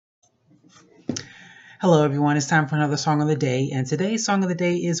Hello everyone, it's time for another song of the day, and today's song of the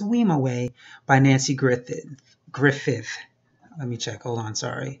day is Wimoweh by Nanci Griffith. Let me check, hold on,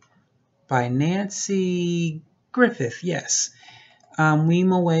 sorry. By Nanci Griffith, yes.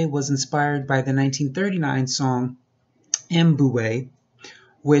 Wimoweh was inspired by the 1939 song Wimoweh,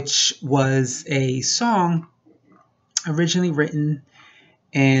 which was a song originally written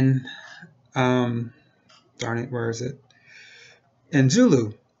in, in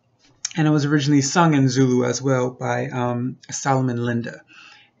Zulu. And it was originally sung in Zulu as well by Solomon Linda.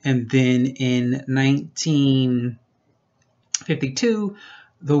 And then in 1952,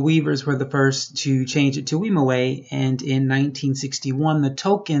 the Weavers were the first to change it to Wimoweh. And in 1961, the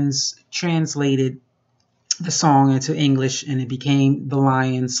Tokens translated the song into English, and it became The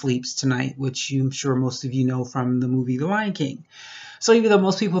Lion Sleeps Tonight, which I'm sure most of you know from the movie The Lion King. So even though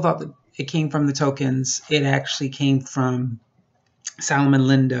most people thought that it came from the Tokens, it actually came from Solomon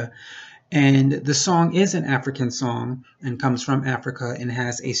Linda. And the song is an African song and comes from Africa and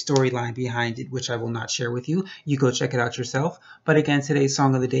has a storyline behind it, which I will not share with you. You go check it out yourself. But again, today's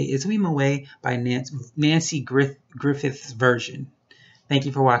song of the day is Wimoweh by Nanci Griffith's version. Thank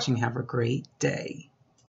you for watching. Have a great day.